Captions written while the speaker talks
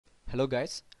Hello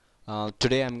guys,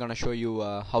 today I'm gonna show you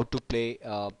how to play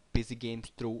PC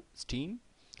games through Steam.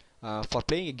 For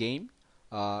playing a game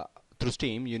through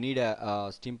Steam, you need a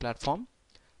Steam platform.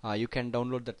 You can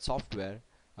download that software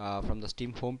from the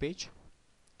Steam homepage.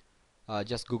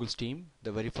 Just Google Steam.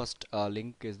 The very first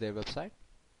link is their website,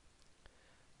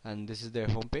 and this is their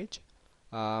homepage.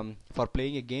 For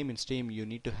playing a game in Steam, you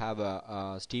need to have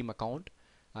a Steam account.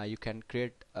 You can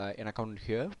create an account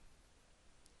here.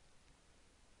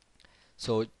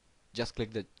 So just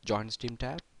click the Join Steam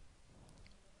tab.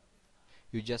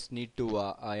 You just need to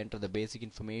enter the basic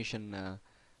information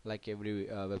like every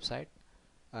website,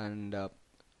 and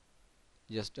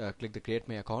just click the create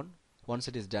my account. Once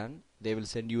it is done, they will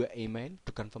send you an email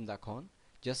to confirm the account.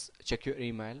 Just check your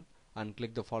email and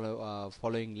click the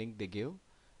following link they give,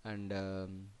 and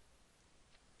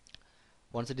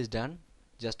once it is done,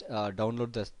 just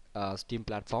download the Steam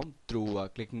platform through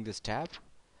clicking this tab,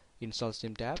 install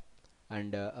Steam tab,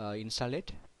 and install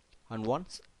it. And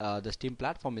once the Steam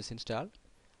platform is installed,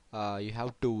 you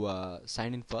have to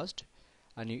sign in first,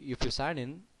 and if you sign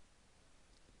in,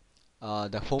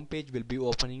 the home page will be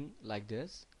opening like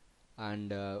this.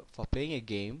 And for playing a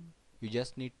game, you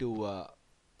just need to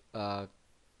uh,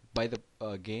 buy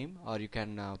the game, or you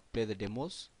can play the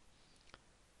demos.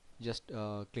 Just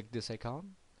click this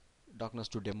icon, Darkness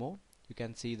 2 demo. You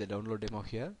can see the download demo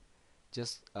here.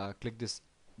 Just click this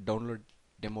download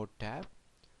demo tab.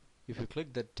 If you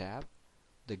click that tab,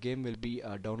 the game will be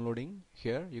downloading.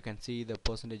 Here you can see the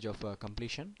percentage of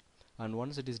completion, and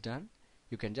once it is done,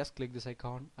 you can just click this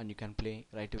icon and you can play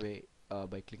right away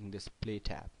by clicking this play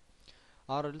tab,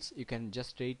 or else you can just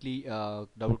straightly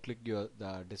double click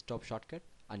the desktop shortcut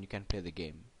and you can play the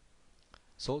game.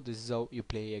 So this is how you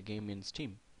play a game in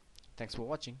Steam. Thanks for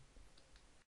watching.